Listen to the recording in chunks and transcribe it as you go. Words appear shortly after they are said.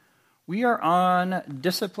We are on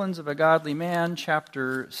Disciplines of a Godly Man,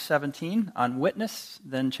 chapter 17 on witness,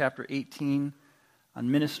 then chapter 18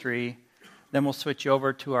 on ministry. Then we'll switch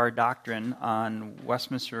over to our doctrine on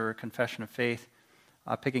Westminster Confession of Faith,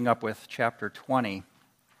 picking up with chapter 20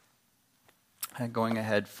 and going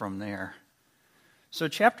ahead from there. So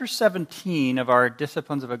chapter 17 of our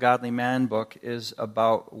Disciplines of a Godly Man book is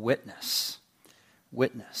about witness.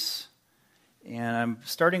 Witness. And I'm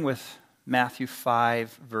starting with Matthew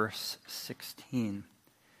 5, verse 16.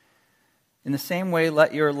 In the same way,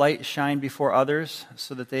 let your light shine before others,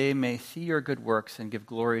 so that they may see your good works and give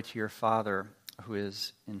glory to your Father who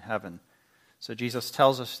is in heaven. So Jesus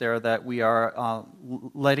tells us there that we are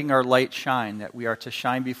letting our light shine, that we are to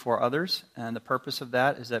shine before others, and the purpose of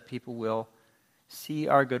that is that people will see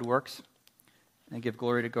our good works and give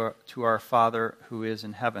glory to our Father who is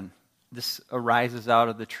in heaven. This arises out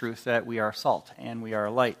of the truth that we are salt and we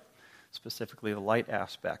are light. Specifically the light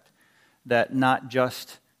aspect, that not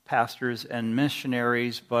just pastors and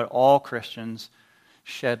missionaries, but all Christians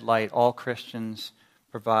shed light, all Christians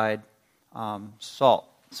provide salt.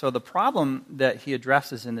 So the problem that he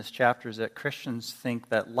addresses in this chapter is that Christians think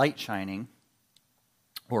that light shining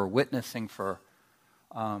or witnessing for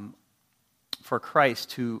Christ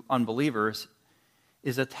to unbelievers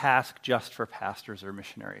is a task just for pastors or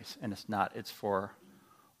missionaries, and it's not. It's for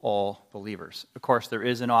all believers. Of course, there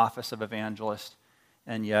is an office of evangelist,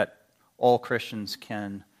 and yet all Christians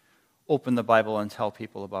can open the Bible and tell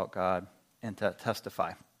people about God and to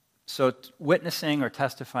testify. So witnessing or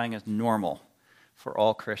testifying is normal for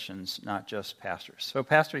all Christians, not just pastors. So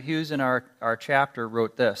Pastor Hughes in our chapter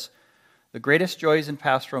wrote this: the greatest joys in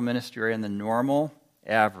pastoral ministry are in the normal,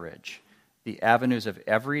 average, the avenues of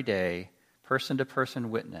everyday, person-to-person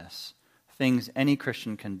witness, things any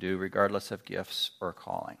Christian can do regardless of gifts or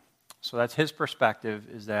calling. So that's his perspective,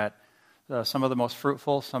 is that some of the most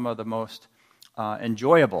fruitful, some of the most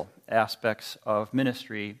enjoyable aspects of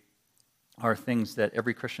ministry are things that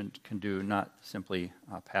every Christian can do, not simply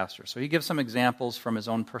pastors. So he gives some examples from his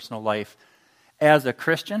own personal life as a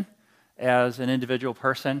Christian, as an individual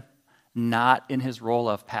person, not in his role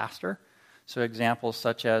of pastor. So examples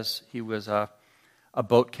such as he was a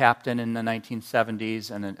boat captain in the 1970s,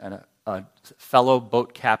 and a fellow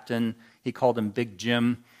boat captain, he called him Big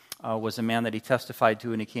Jim, was a man that he testified to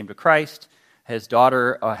when he came to Christ. His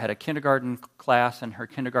daughter had a kindergarten class, and her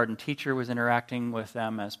kindergarten teacher was interacting with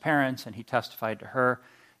them as parents, and he testified to her.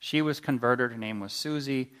 She was converted. Her name was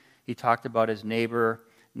Susie. He talked about his neighbor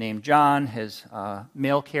named John, his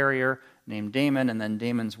mail carrier named Damon, and then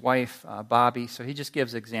Damon's wife, Bobby. So he just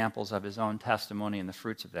gives examples of his own testimony and the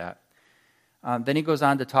fruits of that. Then he goes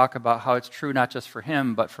on to talk about how it's true not just for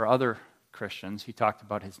him, but for other Christians. He talked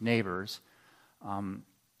about his neighbors,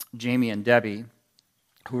 Jamie and Debbie,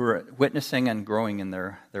 who were witnessing and growing in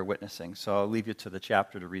their witnessing. So I'll leave you to the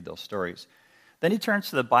chapter to read those stories. Then he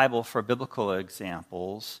turns to the Bible for biblical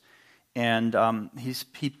examples, and he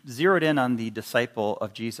zeroed in on the disciple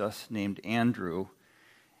of Jesus named Andrew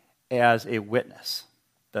as a witness,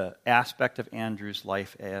 the aspect of Andrew's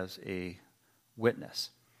life as a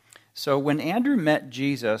witness. So when Andrew met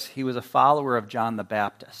Jesus, he was a follower of John the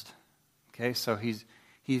Baptist. Okay, so he's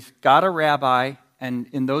got a rabbi, and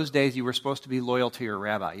in those days you were supposed to be loyal to your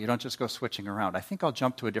rabbi. You don't just go switching around. I think I'll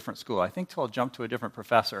jump to a different school. I think I'll jump to a different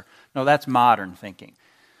professor. No, that's modern thinking.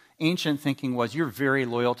 Ancient thinking was you're very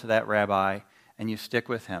loyal to that rabbi, and you stick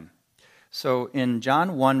with him. So in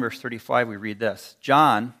John 1, verse 35, we read this: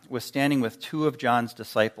 John was standing with two of John's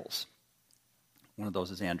disciples. One of those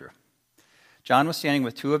is Andrew. John was standing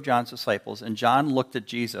with two of John's disciples, and John looked at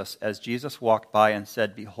Jesus as Jesus walked by and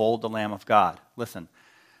said, "Behold the Lamb of God." Listen,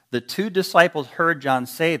 the two disciples heard John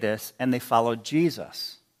say this, and they followed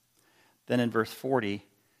Jesus. Then in verse 40,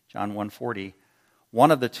 John 1:40,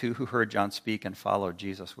 one of the two who heard John speak and followed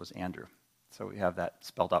Jesus was Andrew. So we have that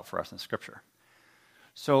spelled out for us in Scripture.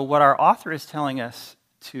 So what our author is telling us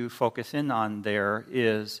to focus in on there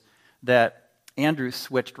is that Andrew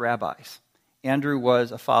switched rabbis. Andrew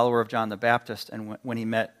was a follower of John the Baptist, and when he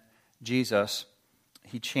met Jesus,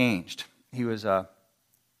 he changed. He was a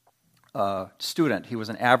student. He was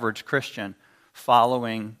an average Christian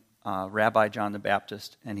following Rabbi John the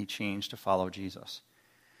Baptist, and he changed to follow Jesus.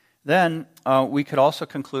 Then we could also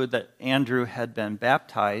conclude that Andrew had been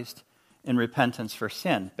baptized in repentance for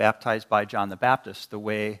sin, baptized by John the Baptist, the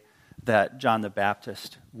way that John the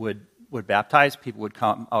Baptist would baptize. People would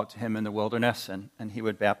come out to him in the wilderness, and he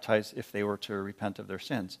would baptize if they were to repent of their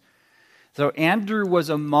sins. So Andrew was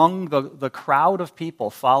among the crowd of people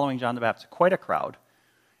following John the Baptist, quite a crowd,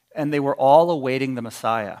 and they were all awaiting the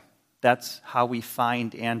Messiah. That's how we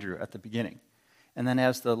find Andrew at the beginning. And then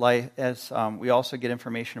as we also get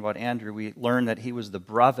information about Andrew, we learn that he was the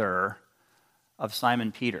brother of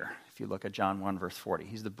Simon Peter. If you look at John 1, verse 40,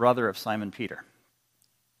 he's the brother of Simon Peter.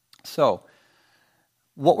 So,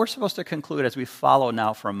 what we're supposed to conclude as we follow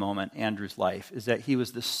now for a moment Andrew's life is that he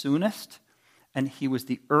was the soonest and he was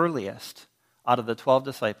the earliest out of the 12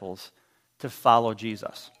 disciples to follow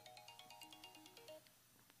Jesus.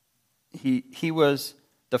 He was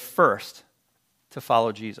the first to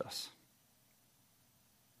follow Jesus.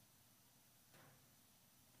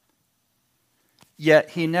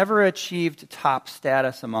 Yet he never achieved top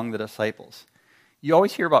status among the disciples. You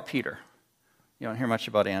always hear about Peter. You don't hear much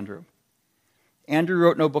about Andrew. Andrew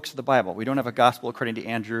wrote no books of the Bible. We don't have a gospel according to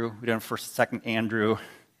Andrew. We don't have 1st, 2nd Andrew,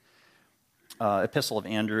 epistle of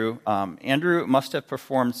Andrew. Andrew must have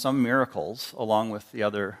performed some miracles along with the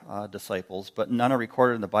other disciples, but none are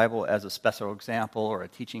recorded in the Bible as a special example or a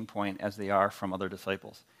teaching point as they are from other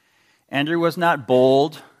disciples. Andrew was not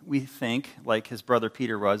bold, we think, like his brother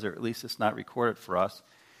Peter was, or at least it's not recorded for us.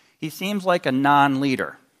 He seems like a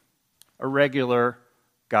non-leader, a regular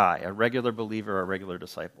guy, a regular believer, a regular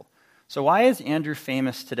disciple. So why is Andrew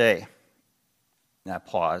famous today? Now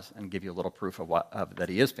pause and give you a little proof of that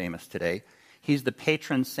he is famous today. He's the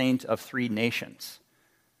patron saint of 3 nations.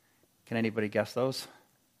 Can anybody guess those?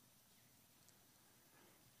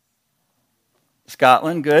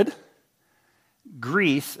 Scotland, good.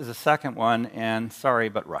 Greece is the second one, and sorry,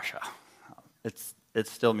 but Russia. It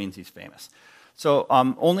still means he's famous. So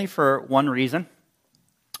only for one reason,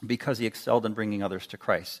 because he excelled in bringing others to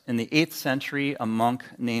Christ. In the 8th century, a monk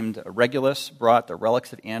named Regulus brought the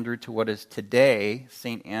relics of Andrew to what is today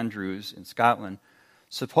St. Andrews in Scotland.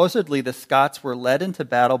 Supposedly, the Scots were led into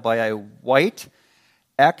battle by a white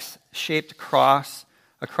X-shaped cross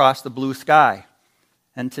across the blue sky.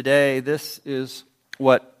 And today, this is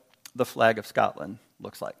what the flag of Scotland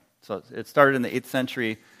looks like. So it started in the 8th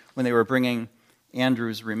century when they were bringing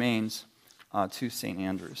Andrew's remains to St.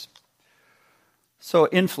 Andrews. So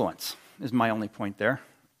influence is my only point there.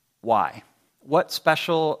 Why? What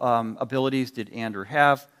special abilities did Andrew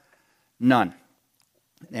have? None.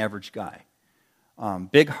 An average guy.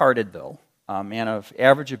 Big-hearted, though. A man of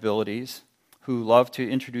average abilities who loved to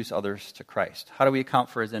introduce others to Christ. How do we account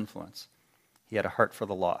for his influence? He had a heart for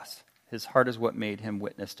the lost. His heart is what made him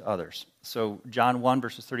witness to others. So John 1,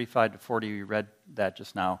 verses 35 to 40, we read that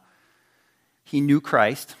just now. He knew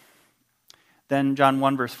Christ. Then John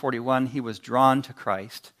 1, verse 41, he was drawn to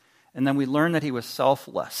Christ. And then we learn that he was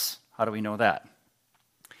selfless. How do we know that?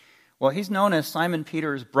 Well, he's known as Simon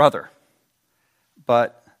Peter's brother.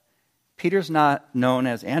 But Peter's not known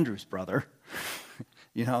as Andrew's brother.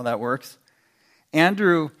 You know how that works?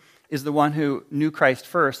 Andrew is the one who knew Christ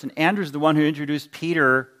first, and Andrew's the one who introduced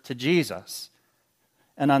Peter to Jesus.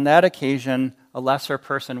 And on that occasion, a lesser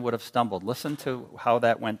person would have stumbled. Listen to how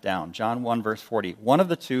that went down. John 1, verse 40. One of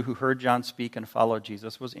the two who heard John speak and followed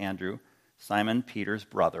Jesus was Andrew, Simon Peter's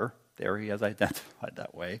brother. There he is identified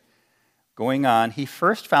that way. Going on, he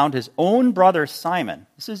first found his own brother Simon.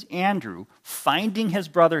 This is Andrew finding his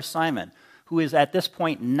brother Simon, who is at this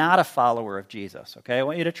point not a follower of Jesus. Okay, I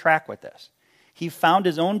want you to track with this. He found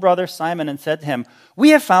his own brother Simon and said to him,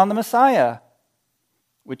 "We have found the Messiah,"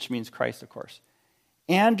 which means Christ, of course.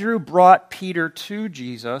 Andrew brought Peter to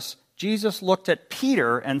Jesus. Jesus looked at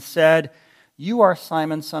Peter and said, "You are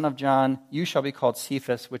Simon, son of John. You shall be called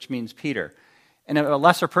Cephas," which means Peter. And a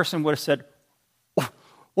lesser person would have said,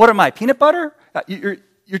 "What am I, peanut butter?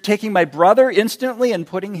 You're taking my brother instantly and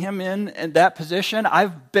putting him in that position?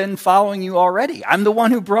 I've been following you already. I'm the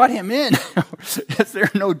one who brought him in. Is there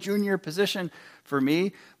no junior position for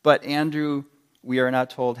me?" But Andrew, we are not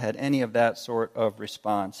told, had any of that sort of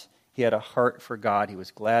response. He had a heart for God. He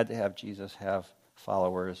was glad to have Jesus have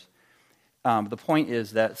followers. The point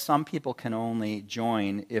is that some people can only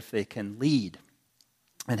join if they can lead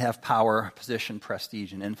and have power, position,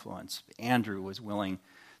 prestige, and influence. Andrew was willing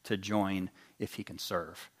to join if he can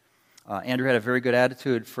serve. Andrew had a very good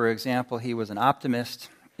attitude. For example, he was an optimist.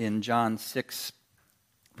 In John 6,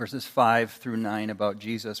 verses 5 through 9 about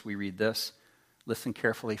Jesus, we read this. Listen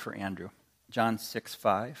carefully for Andrew. John 6,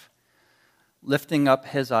 5. Lifting up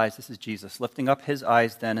his eyes, this is Jesus, lifting up his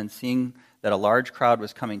eyes then and seeing that a large crowd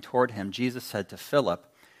was coming toward him, Jesus said to Philip,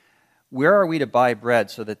 "Where are we to buy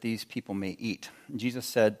bread so that these people may eat?" And Jesus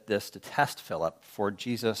said this to test Philip, for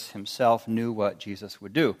Jesus himself knew what Jesus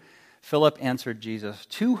would do. Philip answered Jesus,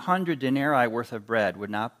 200 denarii worth of bread would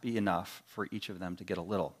not be enough for each of them to get a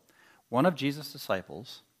little. One of Jesus'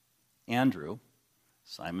 disciples, Andrew,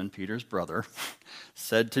 Simon Peter's brother,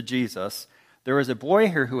 said to Jesus, "There is a boy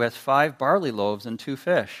here who has 5 barley loaves and 2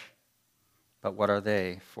 fish. But what are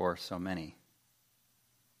they for so many?"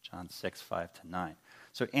 John 6, 5-9.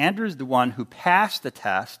 So Andrew's the one who passed the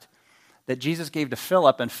test that Jesus gave to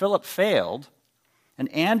Philip, and Philip failed.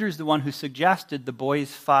 And Andrew's the one who suggested the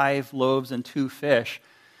boys' 5 loaves and 2 fish,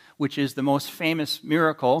 which is the most famous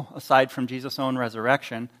miracle, aside from Jesus' own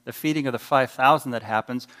resurrection, the feeding of the 5,000 that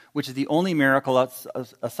happens, which is the only miracle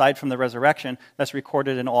aside from the resurrection that's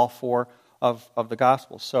recorded in all 4 of the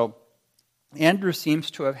Gospels. So Andrew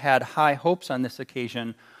seems to have had high hopes on this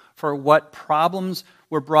occasion for what problems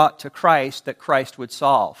were brought to Christ that Christ would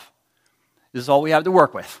solve. This is all we have to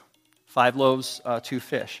work with. 5 loaves, 2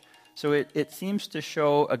 fish. So it seems to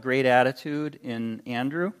show a great attitude in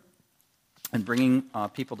Andrew and bringing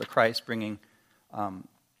people to Christ, bringing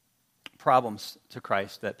problems to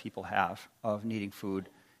Christ that people have of needing food,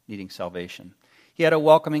 needing salvation. He had a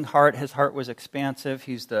welcoming heart. His heart was expansive.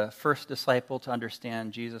 He's the first disciple to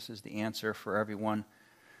understand Jesus is the answer for everyone.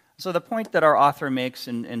 So the point that our author makes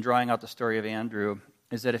in drawing out the story of Andrew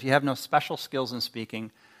is that if you have no special skills in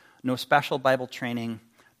speaking, no special Bible training,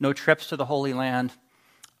 no trips to the Holy Land,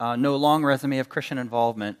 no long resume of Christian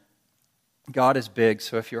involvement, God is big.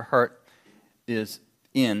 So if your heart is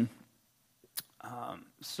in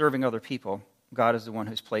serving other people, God is the one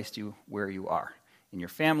who's placed you where you are. In your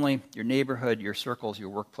family, your neighborhood, your circles, your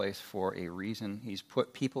workplace for a reason. He's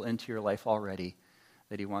put people into your life already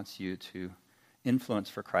that he wants you to influence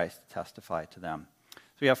for Christ, to testify to them. So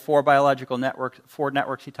we have 4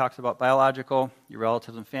 networks he talks about: biological, your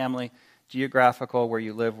relatives and family; geographical, where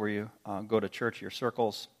you live, where you go to church, your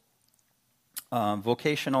circles;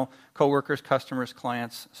 vocational, coworkers, customers,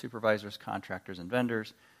 clients, supervisors, contractors, and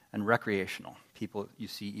vendors; and recreational, people you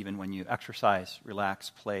see even when you exercise, relax,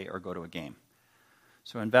 play, or go to a game.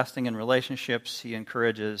 So investing in relationships, he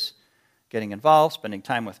encourages getting involved, spending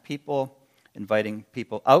time with people, inviting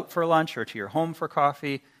people out for lunch or to your home for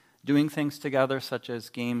coffee, doing things together such as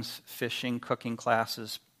games, fishing, cooking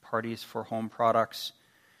classes, parties for home products,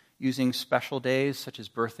 using special days such as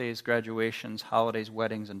birthdays, graduations, holidays,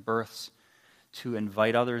 weddings, and births to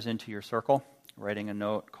invite others into your circle, writing a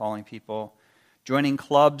note, calling people, joining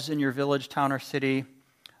clubs in your village, town, or city,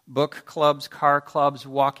 book clubs, car clubs,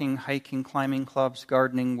 walking, hiking, climbing clubs,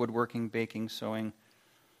 gardening, woodworking, baking, sewing,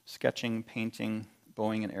 sketching, painting,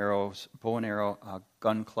 bow and arrow,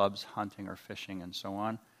 gun clubs, hunting or fishing, and so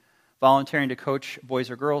on. Volunteering to coach boys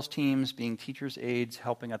or girls teams, being teachers' aides,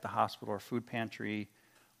 helping at the hospital or food pantry,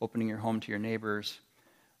 opening your home to your neighbors,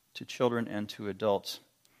 to children and to adults.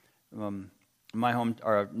 In my home,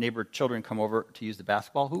 our neighbor children come over to use the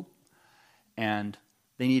basketball hoop, and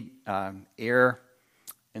they need air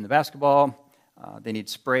in the basketball. They need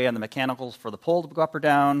spray on the mechanicals for the pole to go up or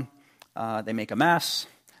down. They make a mess.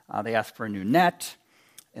 They ask for a new net.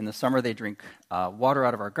 In the summer, they drink water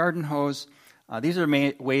out of our garden hose. These are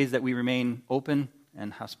ways that we remain open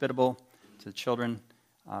and hospitable to the children.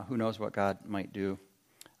 Who knows what God might do.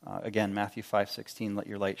 Again, Matthew 5:16, let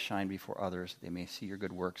your light shine before others. They may see your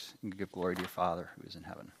good works and give glory to your Father who is in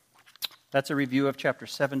heaven. That's a review of chapter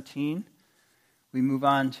 17. We move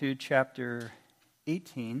on to chapter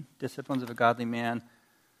 18, Disciplines of a Godly Man,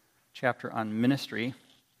 chapter on ministry.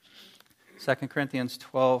 2 Corinthians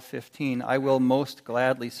 12:15, I will most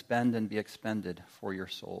gladly spend and be expended for your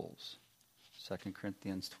souls. 2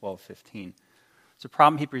 Corinthians 12:15. So the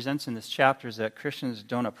problem he presents in this chapter is that Christians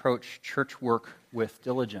don't approach church work with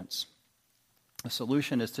diligence. The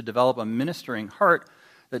solution is to develop a ministering heart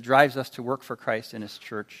that drives us to work for Christ in his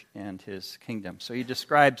church and his kingdom. So he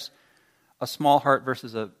describes a small heart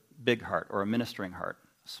versus a big heart, or a ministering heart.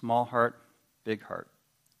 A small heart, big heart.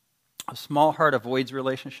 A small heart avoids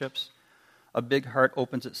relationships. A big heart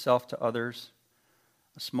opens itself to others.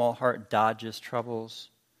 A small heart dodges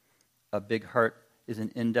troubles. A big heart is an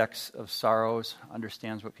index of sorrows,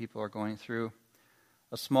 understands what people are going through.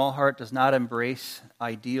 A small heart does not embrace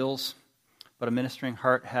ideals, but a ministering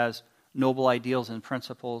heart has noble ideals and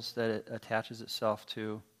principles that it attaches itself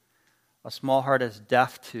to. A small heart is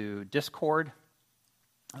deaf to discord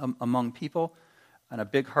among people, and a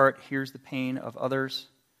big heart hears the pain of others.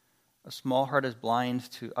 A small heart is blind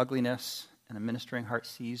to ugliness, and a ministering heart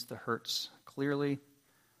sees the hurts clearly.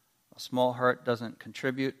 A small heart doesn't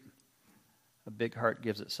contribute. A big heart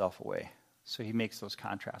gives itself away. So he makes those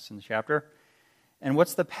contrasts in the chapter. And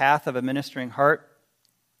what's the path of a ministering heart?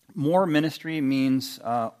 More ministry means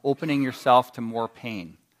opening yourself to more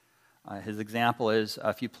pain. His example is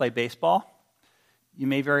if you play baseball, you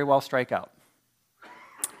may very well strike out.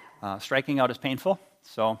 Striking out is painful,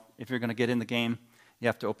 so if you're going to get in the game, you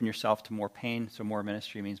have to open yourself to more pain. So more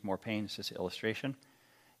ministry means more pain. It's just an illustration.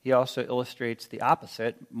 He also illustrates the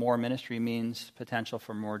opposite. More ministry means potential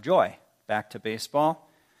for more joy. Back to baseball.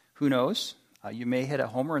 Who knows? You may hit a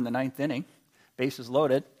homer in the 9th inning. Bases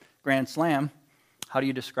loaded. Grand Slam, how do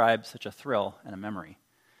you describe such a thrill and a memory?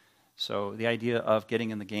 So the idea of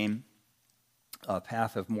getting in the game, a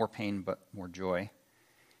path of more pain but more joy.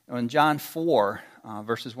 In John 4,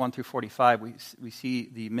 verses 1 through 45, we see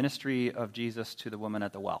the ministry of Jesus to the woman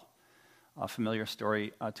at the well. A familiar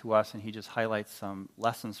story to us, and he just highlights some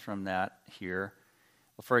lessons from that here.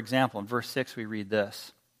 For example, in verse 6 we read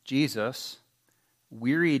this: Jesus,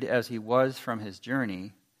 wearied as he was from his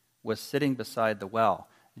journey, was sitting beside the well.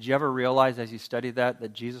 Did you ever realize as you studied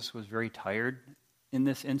that Jesus was very tired in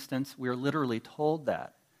this instance? We are literally told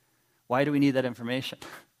that. Why do we need that information?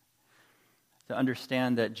 To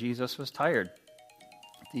understand that Jesus was tired.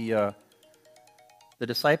 The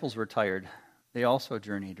disciples were tired. They also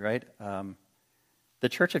journeyed, right? The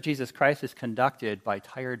Church of Jesus Christ is conducted by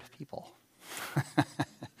tired people.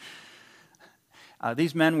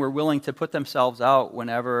 These men were willing to put themselves out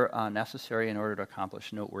whenever necessary in order to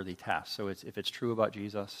accomplish noteworthy tasks. So if it's true about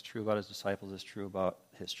Jesus, it's true about his disciples, it's true about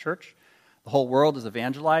his church. The whole world is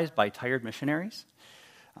evangelized by tired missionaries.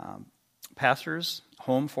 Pastors,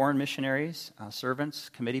 home foreign missionaries, servants,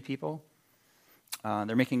 committee people.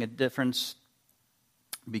 They're making a difference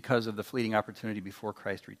because of the fleeting opportunity before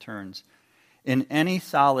Christ returns. In any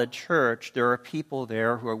solid church, there are people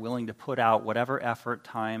there who are willing to put out whatever effort,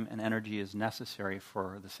 time, and energy is necessary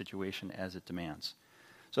for the situation as it demands.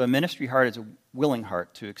 So a ministry heart is a willing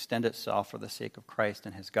heart to extend itself for the sake of Christ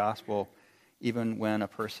and his gospel, even when a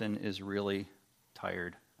person is really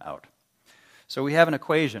tired out. So we have an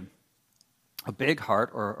equation. A big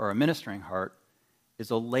heart, or a ministering heart,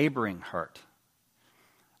 is a laboring heart.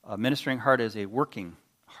 A ministering heart is a working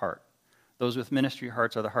heart. Those with ministry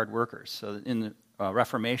hearts are the hard workers. So in the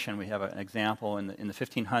Reformation, we have an example. In the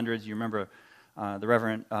 1500s, you remember the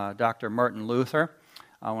Reverend Dr. Martin Luther,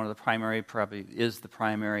 one of the primary, probably is the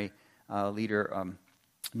primary leader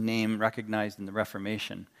name recognized in the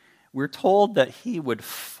Reformation. We're told that he would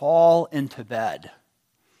fall into bed.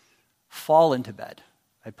 Fall into bed.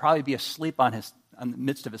 I'd probably be asleep in the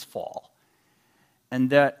midst of his fall. And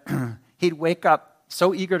that he'd wake up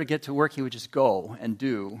so eager to get to work, he would just go and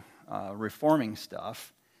do reforming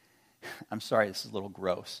stuff. I'm sorry, this is a little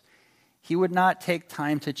gross. He would not take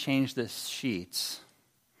time to change the sheets,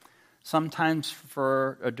 sometimes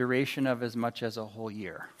for a duration of as much as a whole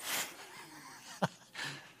year.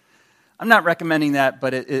 I'm not recommending that,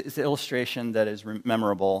 but it's an illustration that is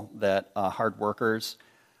memorable, that hard workers,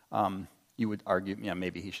 you would argue,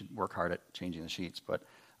 maybe he should work hard at changing the sheets, but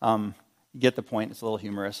you get the point. It's a little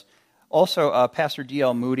humorous. Also, Pastor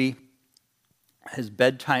D.L. Moody, his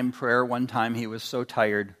bedtime prayer one time, he was so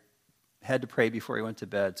tired, had to pray before he went to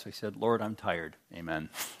bed, so he said, "Lord, I'm tired." Amen.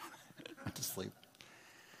 Went to sleep.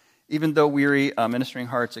 Even though weary, ministering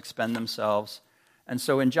hearts expend themselves. And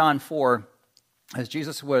so in John 4, as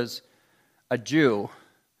Jesus was a Jew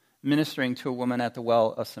ministering to a woman at the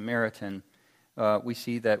well, a Samaritan, we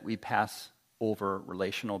see that we pass over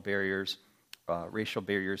relational barriers. Racial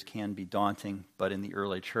barriers can be daunting, but in the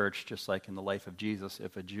early church, just like in the life of Jesus,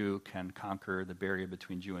 if a Jew can conquer the barrier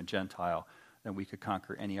between Jew and Gentile, then we could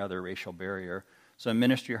conquer any other racial barrier. So a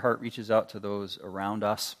ministry heart reaches out to those around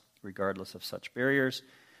us, regardless of such barriers,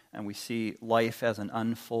 and we see life as an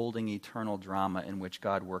unfolding eternal drama in which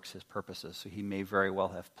God works his purposes. So he may very well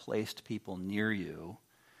have placed people near you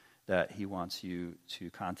that he wants you to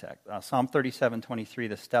contact. Psalm 37:23,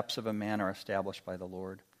 the steps of a man are established by the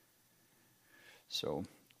Lord. So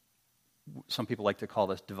some people like to call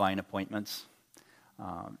this divine appointments,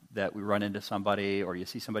 that we run into somebody, or you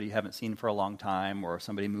see somebody you haven't seen for a long time, or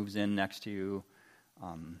somebody moves in next to you,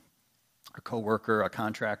 a coworker, a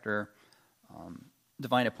contractor,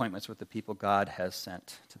 divine appointments with the people God has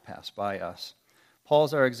sent to pass by us.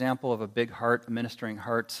 Paul's our example of a big heart, a ministering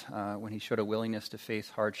heart, when he showed a willingness to face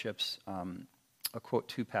hardships. I'll quote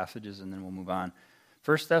two passages and then we'll move on.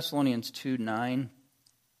 1 Thessalonians 2:9.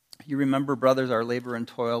 You remember, brothers, our labor and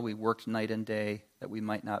toil. We worked night and day that we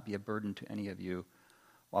might not be a burden to any of you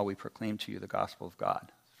while we proclaim to you the gospel of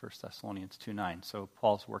God. 1 Thessalonians 2:9. So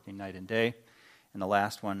Paul's working night and day. And the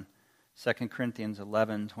last one, 2 Corinthians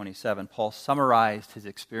 11:27. Paul summarized his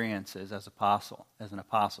experiences as an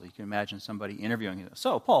apostle. You can imagine somebody interviewing him.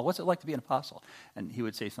 So, Paul, what's it like to be an apostle? And he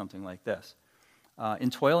would say something like this.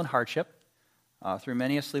 In toil and hardship, through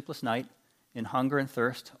many a sleepless night, in hunger and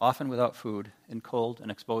thirst, often without food, in cold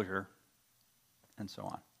and exposure, and so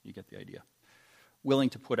on. You get the idea. Willing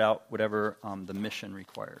to put out whatever the mission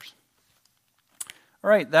requires. All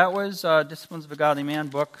right, that was Disciplines of a Godly Man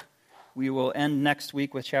book. We will end next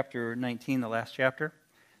week with chapter 19, the last chapter.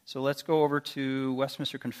 So let's go over to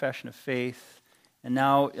Westminster Confession of Faith. And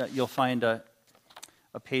now you'll find a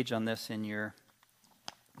page on this in your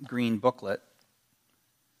green booklet.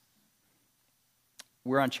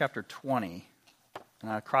 we're on chapter 20,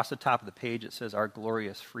 and across the top of the page it says, Our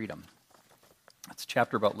Glorious Freedom. It's a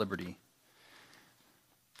chapter about liberty.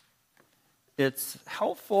 It's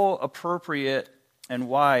helpful, appropriate, and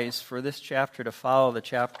wise for this chapter to follow the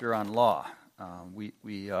chapter on law. We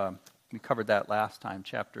covered that last time,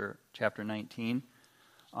 chapter 19.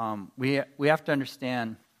 We have to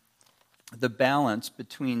understand the balance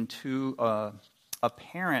between two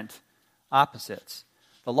apparent opposites.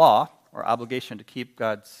 The law, or obligation to keep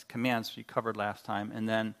God's commands, we covered last time, and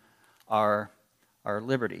then our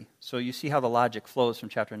liberty. So you see how the logic flows from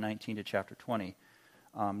chapter 19 to chapter 20.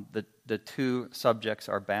 The two subjects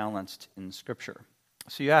are balanced in Scripture.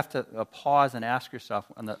 So you have to pause and ask yourself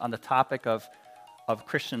on the topic of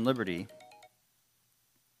Christian liberty.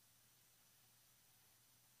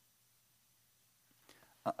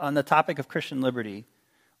 On the topic of Christian liberty,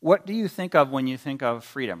 what do you think of when you think of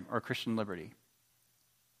freedom or Christian liberty?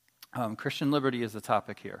 Christian liberty is the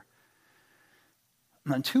topic here.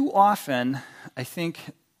 And too often, I think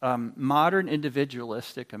modern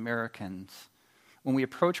individualistic Americans, when we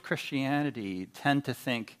approach Christianity, tend to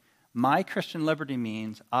think, my Christian liberty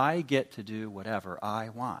means I get to do whatever I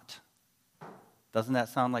want. Doesn't that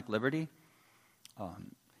sound like liberty?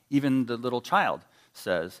 Even the little child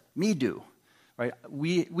says, me do. Right?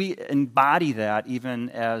 We embody that even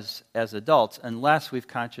as adults, unless we've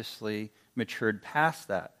consciously matured past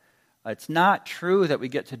that. It's not true that we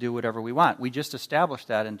get to do whatever we want. We just established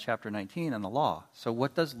that in chapter 19 in the law. So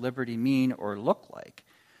what does liberty mean or look like?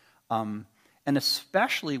 And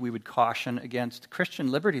especially we would caution against Christian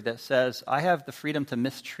liberty that says, I have the freedom to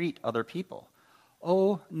mistreat other people.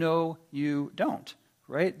 Oh, no, you don't.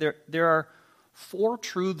 Right? There are four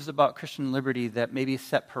truths about Christian liberty that maybe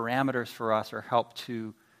set parameters for us or help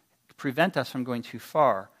to prevent us from going too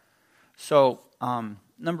far. So,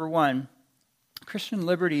 number one, Christian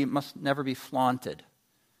liberty must never be flaunted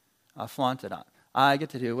on. I get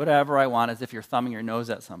to do whatever I want as if you're thumbing your nose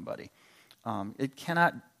at somebody. It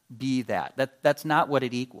cannot be that. That's not what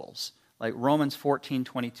it equals. Like Romans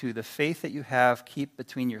 14:22, the faith that you have, keep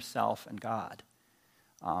between yourself and God.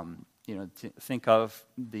 Think of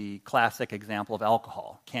the classic example of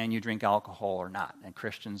alcohol. Can you drink alcohol or not? And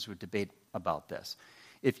Christians would debate about this.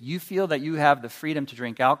 If you feel that you have the freedom to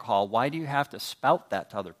drink alcohol, why do you have to spout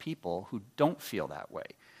that to other people who don't feel that way?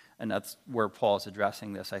 And that's where Paul is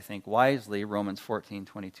addressing this, I think, wisely. Romans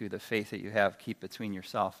 14:22, the faith that you have, keep between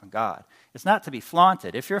yourself and God. It's not to be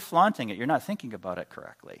flaunted. If you're flaunting it, you're not thinking about it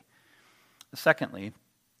correctly. Secondly,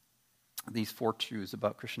 these four truths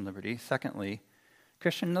about Christian liberty. Secondly,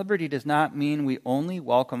 Christian liberty does not mean we only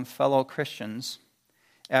welcome fellow Christians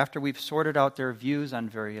after we've sorted out their views on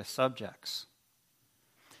various subjects.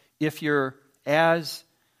 If you're as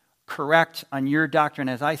correct on your doctrine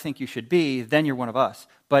as I think you should be, then you're one of us.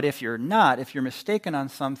 But if you're not, if you're mistaken on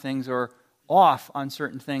some things or off on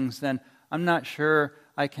certain things, then I'm not sure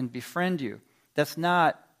I can befriend you.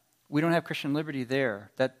 We don't have Christian liberty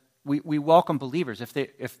there. That we welcome believers. If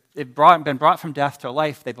they've been brought from death to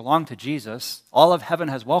life, they belong to Jesus. All of heaven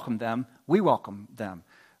has welcomed them. We welcome them.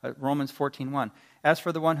 Romans 14:1. As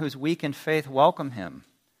for the one who's weak in faith, welcome him,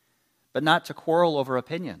 but not to quarrel over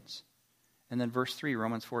opinions. And then verse 3,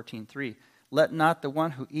 Romans 14:3. Let not the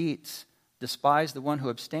one who eats despise the one who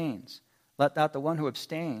abstains. Let not the one who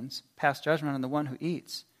abstains pass judgment on the one who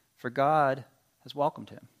eats, for God has welcomed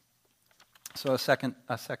him. So a second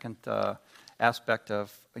aspect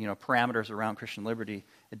of parameters around Christian liberty.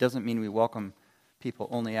 It doesn't mean we welcome people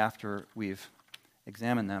only after we've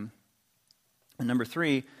examined them. And number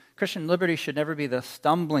 3, Christian liberty should never be the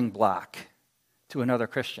stumbling block to another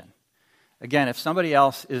Christian. Again, if somebody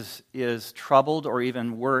else is troubled or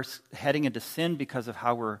even worse, heading into sin because of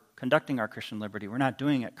how we're conducting our Christian liberty, we're not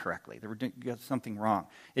doing it correctly. We're doing something wrong.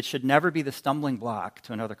 It should never be the stumbling block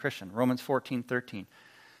to another Christian. Romans 14:13.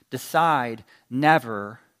 Decide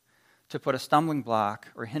never to put a stumbling block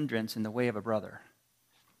or hindrance in the way of a brother.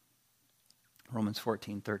 Romans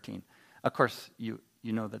 14:13. Of course, you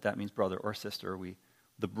know that means brother or sister.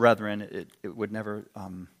 The brethren, it would never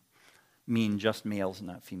mean just males and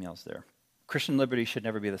not females there. Christian liberty should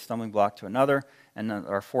never be the stumbling block to another. And then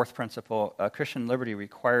our fourth principle, Christian liberty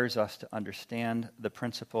requires us to understand the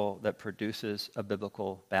principle that produces a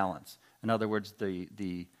biblical balance. In other words,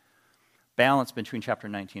 the balance between chapter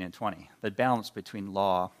 19 and 20, the balance between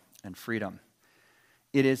law and freedom.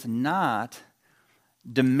 It is not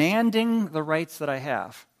demanding the rights that I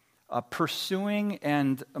have, pursuing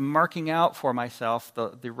and marking out for myself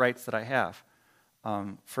the rights that I have.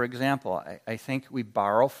 For example, I think we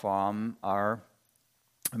borrow from our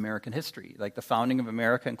American history. Like the founding of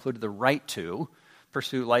America included the right to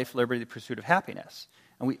pursue life, liberty, the pursuit of happiness.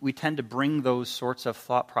 And we tend to bring those sorts of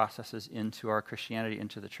thought processes into our Christianity,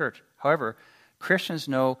 into the church. However, Christians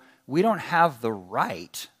know we don't have the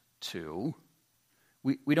right to.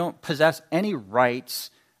 We don't possess any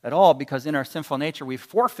rights at all because in our sinful nature we've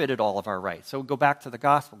forfeited all of our rights. So go back to the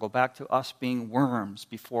gospel, go back to us being worms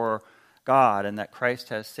before God and that Christ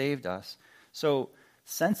has saved us. So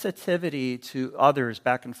sensitivity to others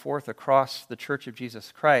back and forth across the Church of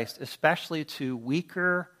Jesus Christ, especially to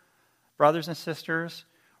weaker brothers and sisters,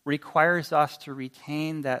 requires us to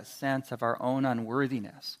retain that sense of our own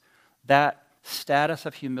unworthiness, that status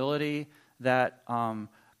of humility, that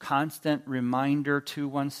constant reminder to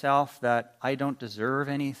oneself that I don't deserve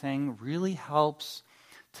anything really helps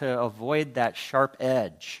to avoid that sharp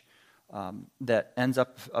edge that ends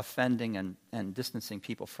up offending and distancing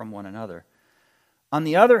people from one another. On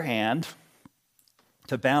the other hand,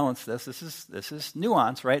 to balance this is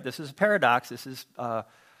nuance, right? This is a paradox. This is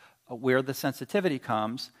where the sensitivity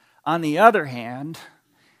comes. On the other hand,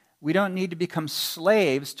 we don't need to become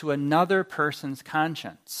slaves to another person's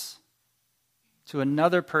conscience. To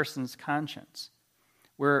another person's conscience.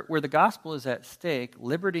 Where the gospel is at stake,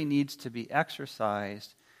 liberty needs to be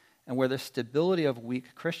exercised, and where the stability of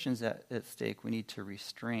weak Christians at stake, we need to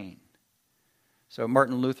restrain. So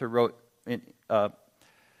Martin Luther wrote a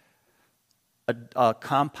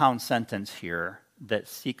compound sentence here that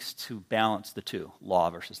seeks to balance the two, law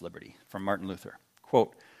versus liberty, from Martin Luther.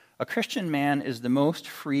 Quote, "A Christian man is the most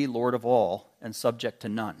free Lord of all and subject to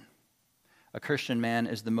none. A Christian man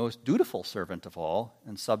is the most dutiful servant of all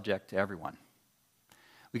and subject to everyone."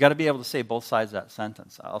 We got to be able to say both sides of that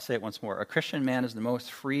sentence. I'll say it once more. A Christian man is the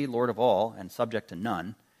most free Lord of all and subject to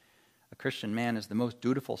none. A Christian man is the most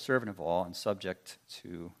dutiful servant of all and subject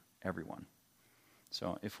to everyone.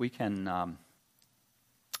 So if we can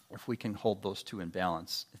hold those two in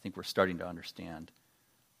balance, I think we're starting to understand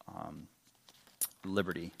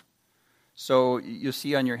liberty. So you'll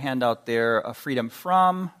see on your handout there a freedom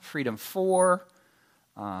from, freedom for,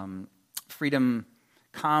 freedom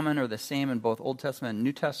common or the same in both Old Testament and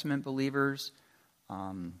New Testament believers.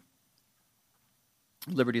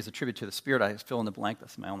 Liberty is attributed to the Spirit. I fill in the blank.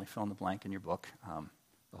 That's my only fill in the blank in your book,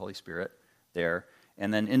 the Holy Spirit there.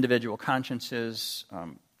 And then individual consciences,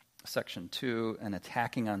 section 2, and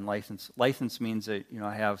attacking on license. License means that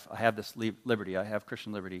I have this liberty. I have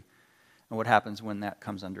Christian liberty. And what happens when that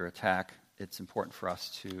comes under attack? It's important for us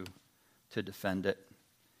to defend it.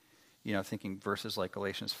 Thinking verses like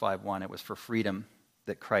Galatians 5:1, it was for freedom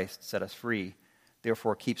that Christ set us free.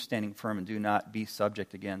 Therefore, keep standing firm and do not be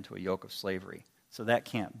subject again to a yoke of slavery. So that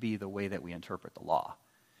can't be the way that we interpret the law.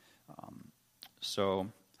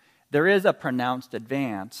 So there is a pronounced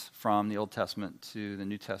advance from the Old Testament to the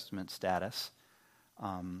New Testament status.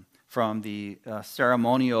 From the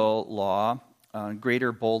ceremonial law,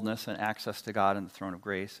 greater boldness and access to God and the throne of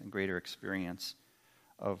grace, and greater experience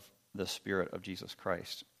of the Spirit of Jesus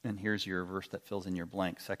Christ. And here's your verse that fills in your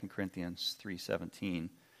blank, 2 Corinthians 3:17.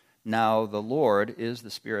 Now the Lord is the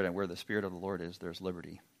Spirit, and where the Spirit of the Lord is, there's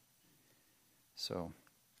liberty. So,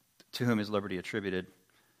 to whom is liberty attributed?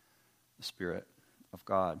 The Spirit of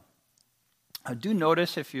God. Do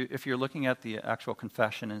notice if you're looking at the actual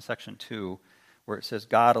confession in section 2, where it says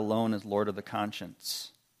God alone is Lord of the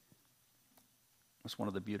conscience. It's one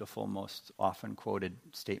of the beautiful, most often quoted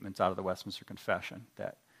statements out of the Westminster Confession,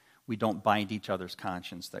 that we don't bind each other's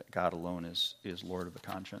conscience, that God alone is Lord of the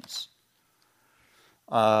conscience.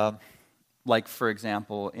 Like, for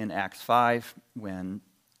example, in Acts 5, when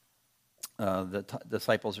the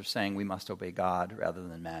disciples are saying we must obey God rather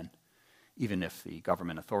than men, even if the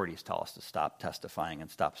government authorities tell us to stop testifying and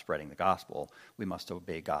stop spreading the gospel, we must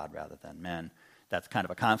obey God rather than men. That's kind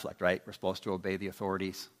of a conflict, right? We're supposed to obey the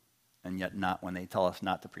authorities, and yet not when they tell us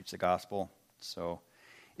not to preach the gospel. So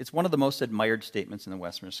it's one of the most admired statements in the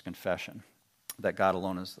Westminster Confession, that God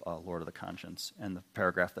alone is Lord of the conscience, and the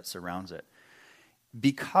paragraph that surrounds it.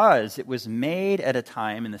 Because it was made at a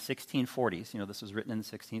time in the 1640s, this was written in the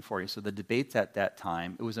 1640s, so the debates at that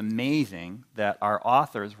time, it was amazing that our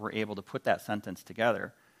authors were able to put that sentence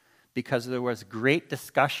together, because there was great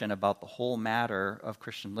discussion about the whole matter of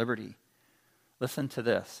Christian liberty. Listen to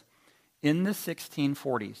this. In the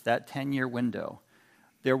 1640s, that 10-year window,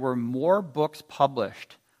 there were more books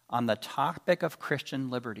published on the topic of Christian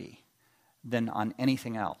liberty than on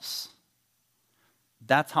anything else.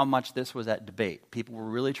 That's how much this was at debate. People were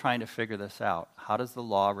really trying to figure this out. How does the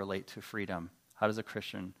law relate to freedom? How does a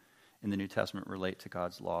Christian in the New Testament relate to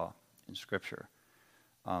God's law in Scripture?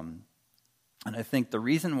 And I think the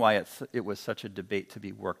reason why it was such a debate to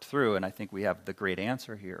be worked through, and I think we have the great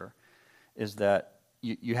answer here, is that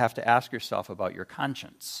you have to ask yourself about your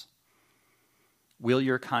conscience. Will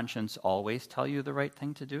your conscience always tell you the right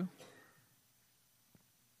thing to do?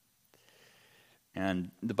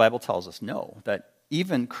 And the Bible tells us no, that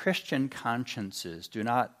even Christian consciences do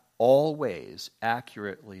not always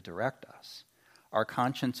accurately direct us. Our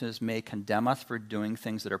consciences may condemn us for doing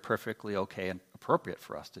things that are perfectly okay and appropriate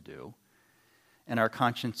for us to do. And our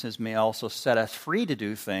consciences may also set us free to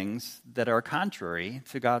do things that are contrary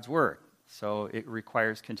to God's word. So it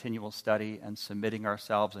requires continual study and submitting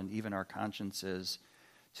ourselves and even our consciences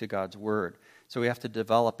to God's word. So we have to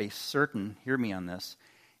develop a certain, hear me on this,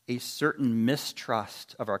 a certain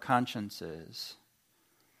mistrust of our consciences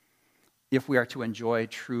if we are to enjoy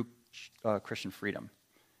true Christian freedom.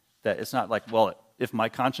 That it's not like, well, if my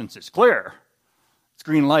conscience is clear, it's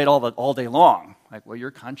green light all day long. Like, well,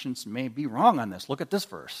 your conscience may be wrong on this. Look at this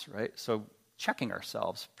verse, right? So checking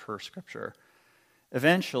ourselves per Scripture.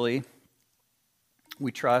 Eventually,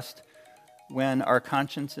 we trust when our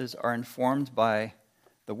consciences are informed by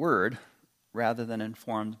the Word rather than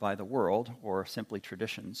informed by the world or simply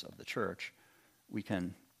traditions of the church. We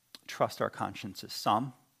can trust our consciences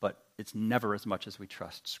some, but it's never as much as we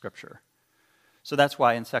trust Scripture. So that's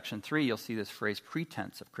why in section 3 you'll see this phrase,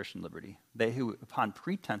 pretense of Christian liberty. They who, upon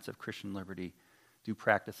pretense of Christian liberty, do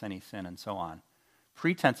practice any sin, and so on.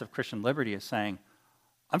 Pretense of Christian liberty is saying,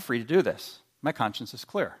 I'm free to do this. My conscience is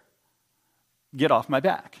clear. Get off my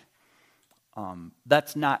back.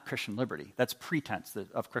 That's not Christian liberty. That's pretense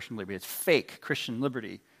of Christian liberty. It's fake Christian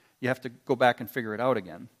liberty. You have to go back and figure it out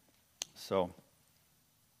again. So,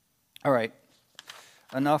 all right.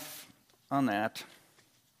 Enough on that.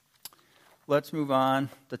 Let's move on.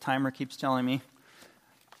 The timer keeps telling me.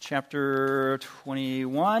 Chapter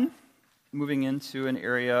 21, moving into an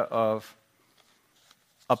area of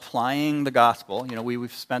applying the gospel. You know,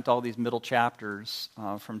 we've spent all these middle chapters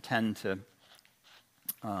from 10 to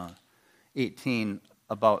 18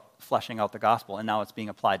 about fleshing out the gospel, and now it's being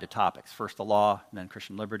applied to topics. First the law, and then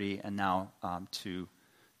Christian liberty, and now to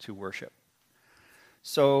worship.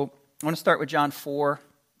 So I want to start with John 4.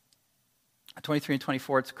 23 and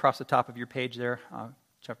 24, it's across the top of your page there,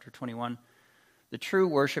 chapter 21. The true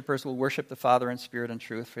worshipers will worship the Father in spirit and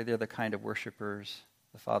truth, for they're the kind of worshipers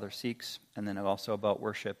the Father seeks. And then also about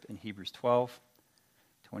worship in Hebrews 12,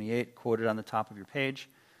 28, quoted on the top of your page.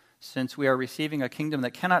 Since we are receiving a kingdom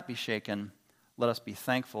that cannot be shaken, let us be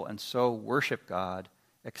thankful and so worship God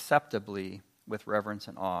acceptably with reverence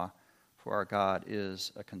and awe, for our God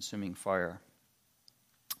is a consuming fire.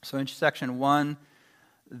 So in section 1,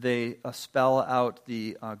 they spell out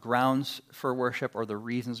the grounds for worship or the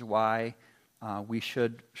reasons why we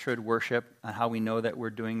should worship and how we know that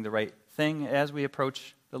we're doing the right thing as we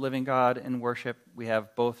approach the living God in worship. We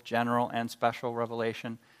have both general and special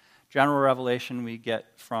revelation. General revelation we get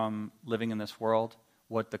from living in this world,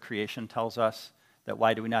 what the creation tells us, that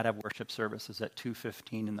why do we not have worship services at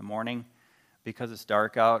 2:15 in the morning? Because it's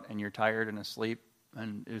dark out and you're tired and asleep,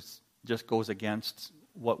 and it just goes against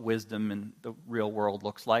what wisdom in the real world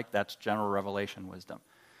looks like. That's general revelation wisdom.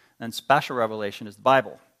 And special revelation is the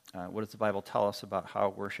Bible. What does the Bible tell us about how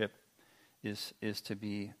worship is to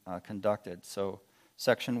be conducted? So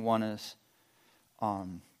section 1 is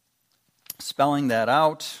spelling that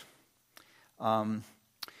out.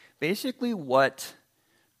 Basically what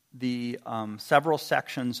the several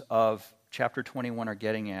sections of chapter 21 are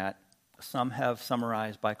getting at, some have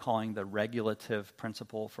summarized by calling the regulative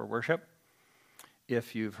principle for worship.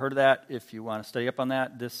 If you've heard of that, if you want to study up on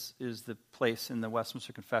that, this is the place in the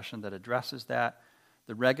Westminster Confession that addresses that.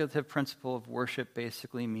 The regulative principle of worship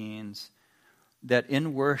basically means that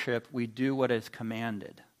in worship we do what is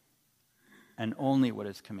commanded and only what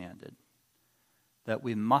is commanded. That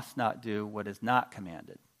we must not do what is not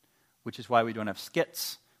commanded, which is why we don't have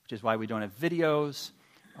skits, which is why we don't have videos,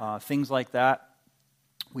 things like that.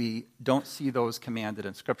 We don't see those commanded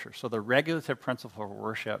in Scripture. So the regulative principle for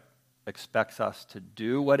worship expects us to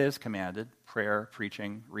do what is commanded, prayer,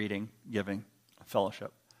 preaching, reading, giving,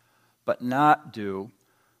 fellowship, but not do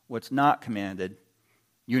what's not commanded,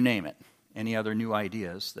 you name it, any other new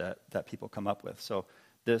ideas that people come up with. So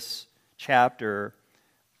this chapter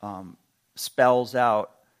spells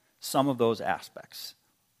out some of those aspects.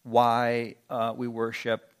 Why we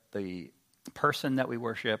worship, the person that we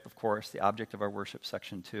worship, of course, the object of our worship,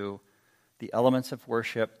 section 2, the elements of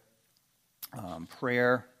worship,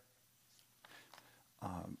 prayer,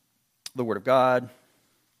 the Word of God,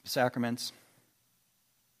 sacraments.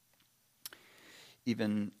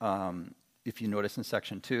 Even if you notice in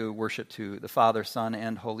section 2, worship to the Father, Son,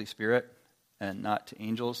 and Holy Spirit, and not to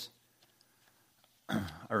angels.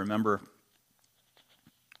 I remember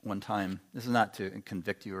one time, this is not to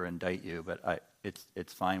convict you or indict you, but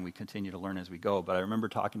it's fine. We continue to learn as we go. But I remember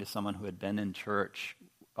talking to someone who had been in church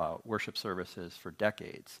worship services for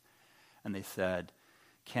decades, and they said,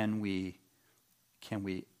 "Can we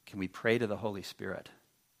pray to the Holy Spirit?"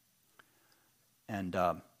 And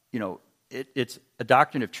it's a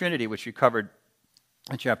doctrine of Trinity, which we covered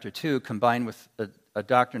in chapter 2, combined with a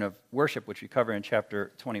doctrine of worship, which we cover in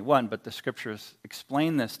chapter 21, but the scriptures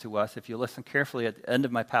explain this to us. If you listen carefully at the end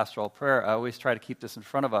of my pastoral prayer, I always try to keep this in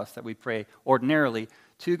front of us, that we pray ordinarily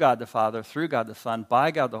to God the Father, through God the Son, by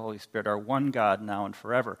God the Holy Spirit, our one God, now and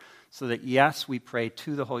forever. So that, yes, we pray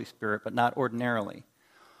to the Holy Spirit, but not ordinarily.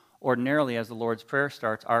 Ordinarily, as the Lord's Prayer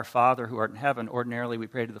starts, our Father who art in heaven, ordinarily we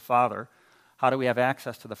pray to the Father. How do we have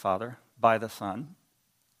access to the Father? By the Son.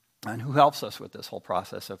 And who helps us with this whole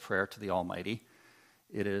process of prayer to the Almighty?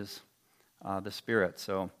 It is the Spirit.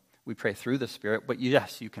 So we pray through the Spirit, but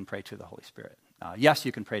yes, you can pray to the Holy Spirit. Yes,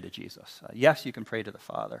 you can pray to Jesus. Yes, you can pray to the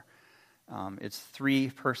Father. It's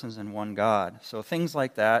three persons in one God. So things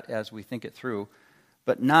like that as we think it through,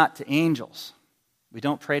 but not to angels. We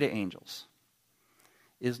don't pray to angels.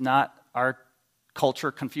 Is not our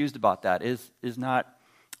culture confused about that? Is not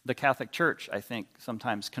the Catholic Church, I think,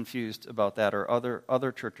 sometimes confused about that, or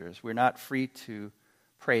other churches? We're not free to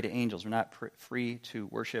pray to angels. We're not free to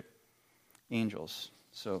worship angels.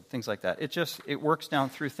 So things like that. It works down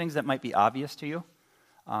through things that might be obvious to you.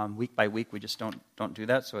 Week by week, we just don't do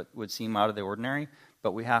that, so it would seem out of the ordinary.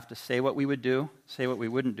 But we have to say what we would do, say what we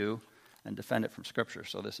wouldn't do, and defend it from Scripture.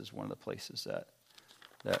 So this is one of the places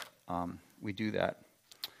that we do that.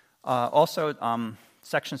 Also,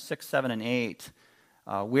 sections 6, 7, and 8,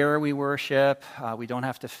 where we worship, we don't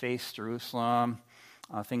have to face Jerusalem,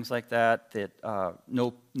 things like that,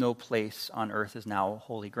 no place on earth is now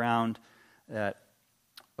holy ground, that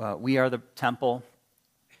we are the temple,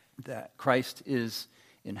 that Christ is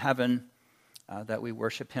in heaven, that we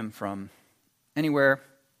worship him from anywhere.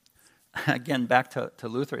 Again, back to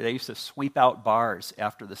Luther, they used to sweep out bars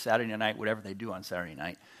after the Saturday night, whatever they do on Saturday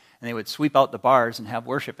night. And they would sweep out the bars and have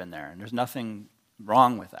worship in there. And there's nothing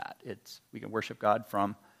wrong with that. We can worship God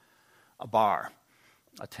from a bar,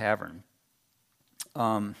 a tavern.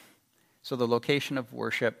 So the location of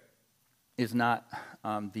worship is not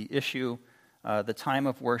the issue. The time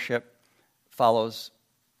of worship follows,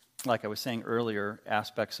 like I was saying earlier,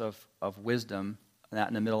 aspects of wisdom, not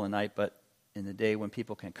in the middle of the night, but in the day when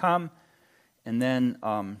people can come. And then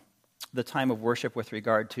the time of worship with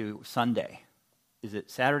regard to Sunday. Is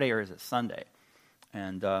it Saturday or is it Sunday?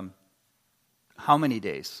 And how many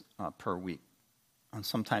days per week? And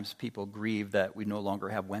sometimes people grieve that we no longer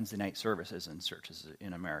have Wednesday night services in churches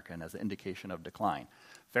in America, and as an indication of decline.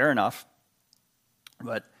 Fair enough,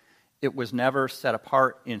 but it was never set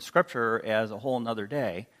apart in Scripture as a whole another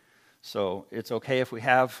day. So it's okay if we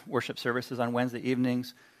have worship services on Wednesday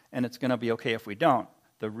evenings, and it's going to be okay if we don't.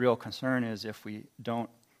 The real concern is if we don't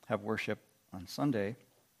have worship on Sunday.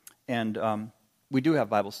 And we do have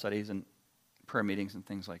Bible studies and prayer meetings and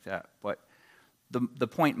things like that. But the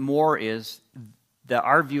point more is that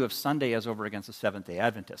our view of Sunday is over against the Seventh-day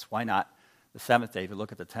Adventists. Why not the seventh day? If you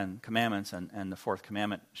look at the Ten Commandments and the fourth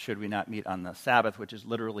commandment, should we not meet on the Sabbath, which is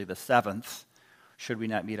literally the seventh? Should we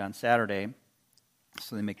not meet on Saturday?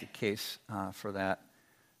 So they make the case for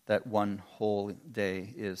that one whole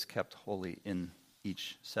day is kept holy in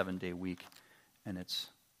each 7-day week. And it's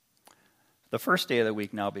the first day of the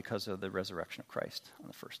week now because of the resurrection of Christ on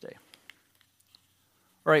the first day.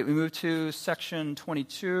 All right, we move to section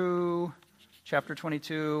 22, chapter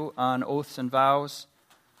 22, on oaths and vows.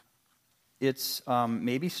 It's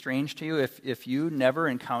maybe strange to you if you never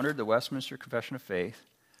encountered the Westminster Confession of Faith,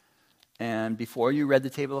 and before you read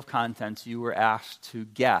the table of contents, you were asked to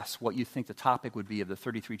guess what you think the topic would be of the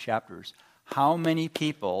 33 chapters. How many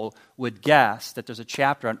people would guess that there's a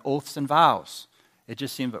chapter on oaths and vows? It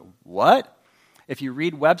just seems, what? If you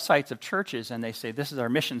read websites of churches and they say, this is our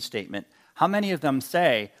mission statement, how many of them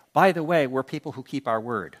say, by the way, we're people who keep our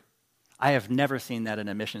word? I have never seen that in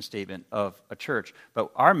a mission statement of a church,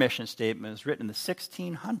 but our mission statement was written in the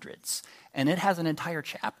 1600s, and it has an entire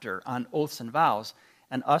chapter on oaths and vows,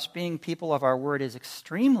 and us being people of our word is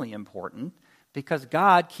extremely important because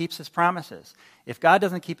God keeps his promises. If God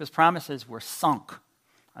doesn't keep his promises, we're sunk.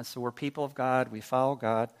 And so we're people of God, we follow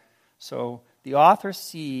God. So the authors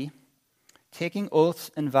see taking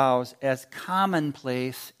oaths and vows as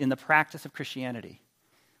commonplace in the practice of Christianity.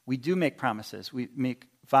 We do make promises, we make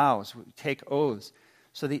vows, we take oaths.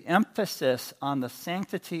 So the emphasis on the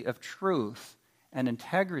sanctity of truth and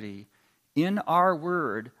integrity in our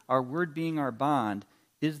word being our bond,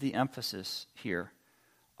 is the emphasis here.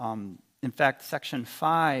 In fact, section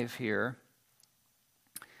 5 here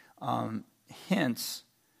hints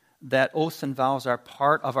that oaths and vows are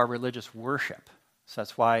part of our religious worship. So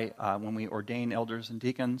that's why when we ordain elders and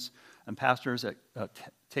deacons and pastors, it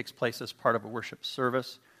takes place as part of a worship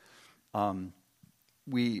service.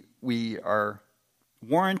 We are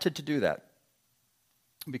warranted to do that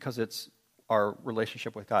because it's our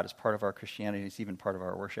relationship with God is part of our Christianity. It's even part of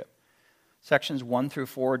our worship. Sections 1 through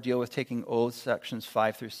 4 deal with taking oaths. Sections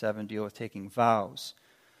 5 through 7 deal with taking vows.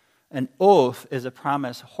 An oath is a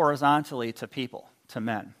promise horizontally to people, to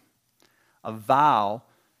men. A vow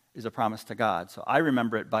is a promise to God. So I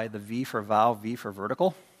remember it by the V for vow, V for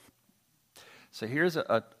vertical. So here's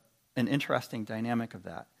an interesting dynamic of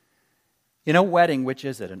that. In a wedding, which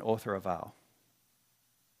is it, an oath or a vow?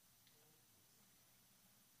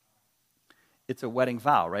 It's a wedding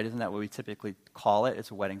vow, right? Isn't that what we typically call it? It's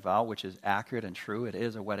a wedding vow, which is accurate and true. It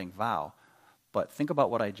is a wedding vow. But think about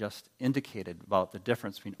what I just indicated about the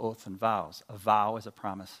difference between oaths and vows. A vow is a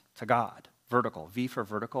promise to God. Vertical, V for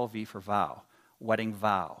vertical, V for vow. Wedding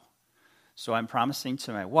vow. So I'm promising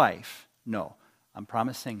to my wife. No, I'm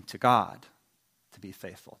promising to God to be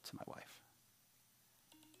faithful to my wife.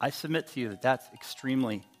 I submit to you that that's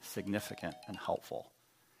extremely significant and helpful,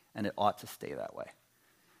 and it ought to stay that way.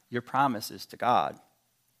 Your promise is to God,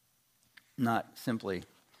 not simply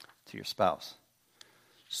to your spouse.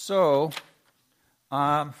 So,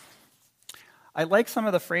 I like some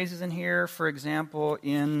of the phrases in here. For example,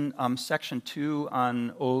 in section 2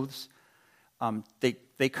 on oaths,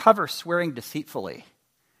 they cover swearing deceitfully.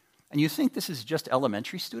 And you think this is just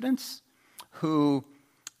elementary students who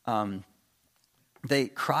they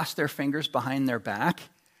cross their fingers behind their back,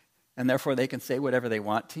 and therefore they can say whatever they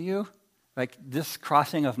want to you? Like, this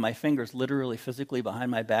crossing of my fingers literally, physically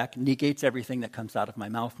behind my back negates everything that comes out of my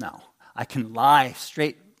mouth now. I can lie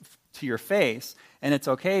straight to your face, and it's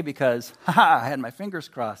okay because, I had my fingers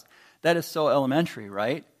crossed. That is so elementary,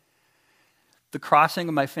 right? The crossing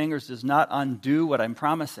of my fingers does not undo what I'm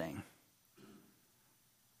promising.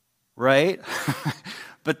 Right?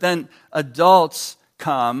 But then adults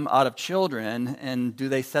come out of children, and do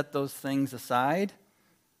they set those things aside?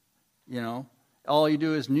 You know, all you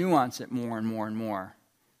do is nuance it more and more and more.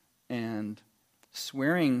 And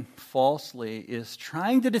swearing falsely is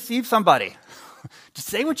trying to deceive somebody. Just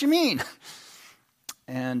say what you mean.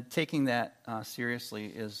 And taking that seriously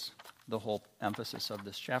is the whole emphasis of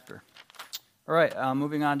this chapter. All right,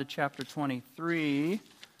 moving on to chapter 23.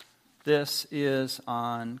 This is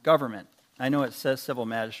on government. I know it says civil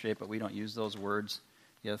magistrate, but we don't use those words.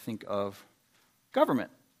 You have to think of government.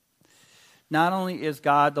 Not only is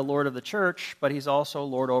God the Lord of the church, but he's also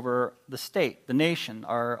Lord over the state, the nation.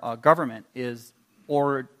 Our government is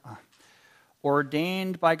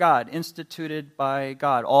ordained by God, instituted by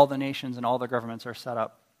God. All the nations and all the governments are set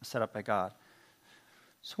up by God.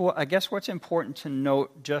 So I guess what's important to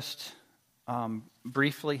note just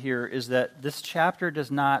briefly here is that this chapter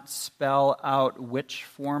does not spell out which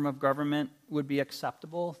form of government would be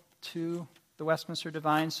acceptable to the Westminster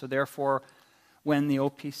Divines. So therefore, when the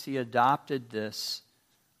OPC adopted this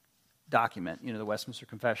document, the Westminster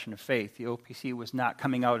Confession of Faith, the OPC was not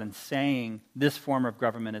coming out and saying this form of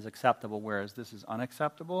government is acceptable, whereas this is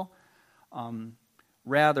unacceptable.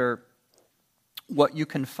 Rather, what you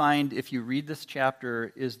can find if you read this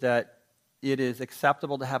chapter is that it is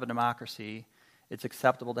acceptable to have a democracy, it's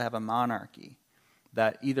acceptable to have a monarchy,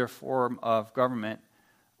 that either form of government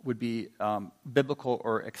would be biblical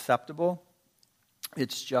or acceptable.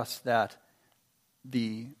 It's just that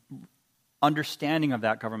the understanding of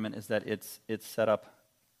that government is that it's set up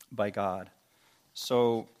by God.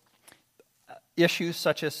 So issues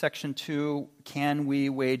such as Section 2, can we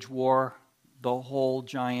wage war, the whole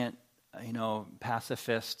giant,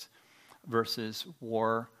 pacifist versus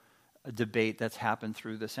war debate that's happened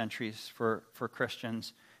through the centuries for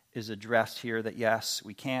Christians is addressed here, that yes,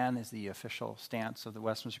 we can, is the official stance of the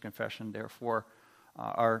Westminster Confession, therefore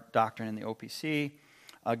our doctrine in the OPC.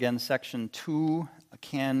 Again, Section 2,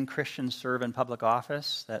 can Christians serve in public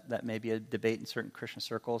office? That may be a debate in certain Christian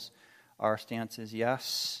circles. Our stance is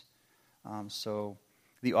yes. So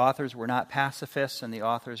the authors were not pacifists, and the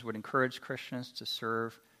authors would encourage Christians to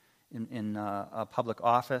serve in a public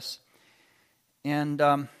office. And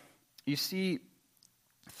you see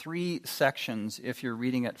 3 sections if you're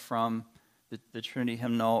reading it from the Trinity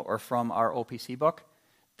Hymnal or from our OPC book.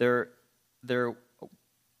 There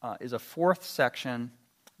is a 4th section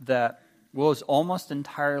that was almost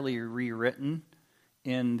entirely rewritten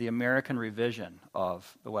in the American revision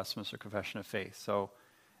of the Westminster Confession of Faith. So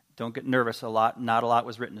don't get nervous. Not a lot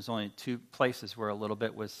was written. There's only 2 places where a little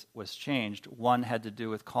bit was changed. One had to do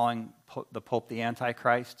with calling the Pope the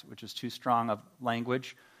Antichrist, which is too strong of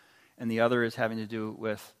language, and the other is having to do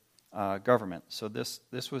with government. So this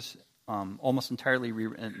was almost entirely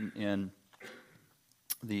rewritten in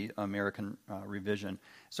the American revision.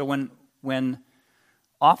 So when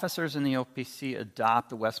officers in the OPC adopt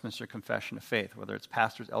the Westminster Confession of Faith, whether it's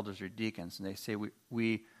pastors, elders, or deacons, and they say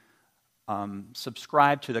we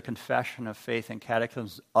subscribe to the Confession of Faith and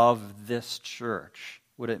Catechisms of this church,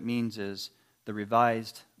 what it means is the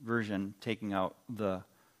Revised Version taking out the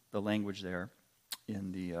language there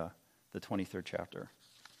in the 23rd chapter.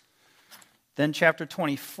 Then chapter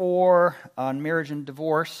 24 on marriage and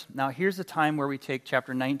divorce. Now here's the time where we take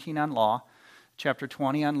chapter 19 on law, chapter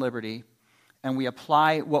 20 on liberty, and we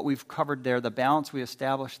apply what we've covered there, the balance we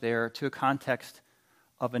established there, to a context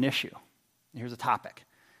of an issue. Here's a topic.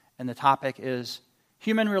 And the topic is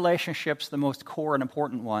human relationships, the most core and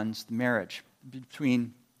important ones, the marriage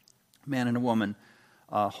between man and a woman.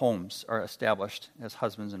 Homes are established as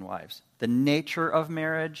husbands and wives. The nature of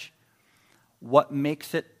marriage, what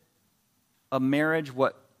makes it a marriage,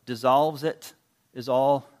 what dissolves it, is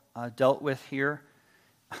all dealt with here.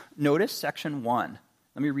 Notice section 1.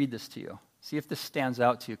 Let me read this to you. See if this stands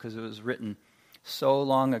out to you, because it was written so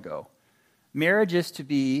long ago. Marriage is to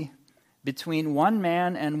be between one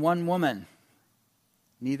man and one woman.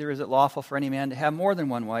 Neither is it lawful for any man to have more than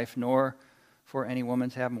one wife, nor for any woman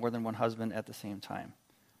to have more than one husband at the same time.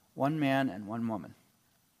 One man and one woman.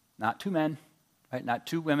 Not two men, right? Not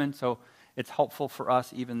two women. So it's helpful for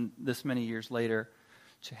us, even this many years later,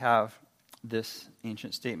 to have this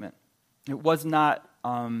ancient statement. It was not,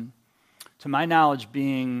 to my knowledge,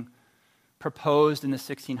 being proposed in the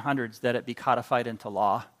 1600s that it be codified into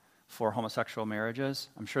law for homosexual marriages.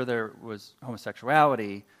 I'm sure there was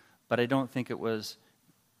homosexuality, but I don't think it was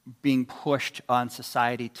being pushed on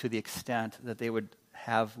society to the extent that they would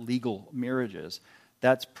have legal marriages.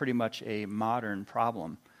 That's pretty much a modern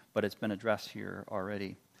problem, but it's been addressed here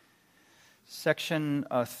already. Section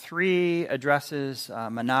 3 addresses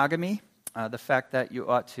monogamy, the fact that you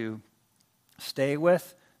ought to stay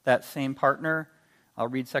with that same partner. I'll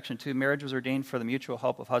read section 2. Marriage was ordained for the mutual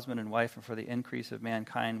help of husband and wife and for the increase of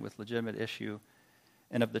mankind with legitimate issue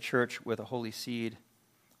and of the church with a holy seed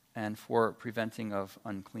and for preventing of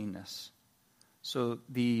uncleanness. So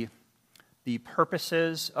the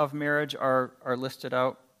purposes of marriage are listed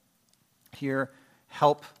out here.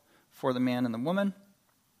 Help for the man and the woman.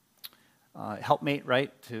 Helpmate,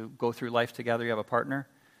 right, to go through life together, you have a partner.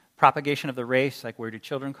 Propagation of the race, like where do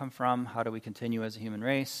children come from? How do we continue as a human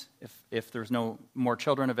race? If there's no more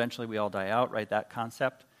children, eventually we all die out, right, that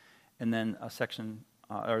concept. And then a section,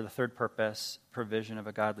 or the third purpose, provision of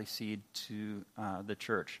a godly seed to the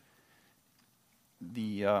church.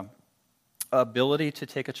 The ability to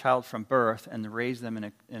take a child from birth and raise them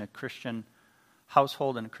in a Christian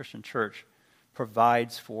household and a Christian church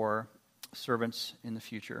provides for servants in the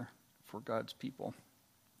future for God's people.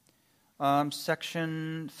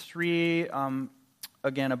 Section 3,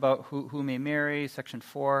 again, about who may marry. Section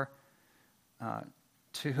 4,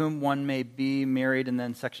 to whom one may be married. And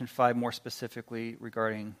then Section 5, more specifically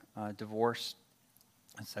regarding divorce.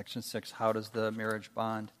 And Section 6, how does the marriage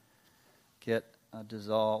bond get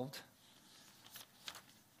dissolved?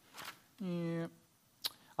 Yeah.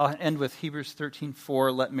 I'll end with Hebrews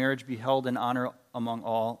 13:4. Let marriage be held in honor among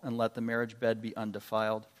all, and let the marriage bed be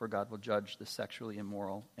undefiled, for God will judge the sexually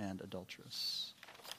immoral and adulterous.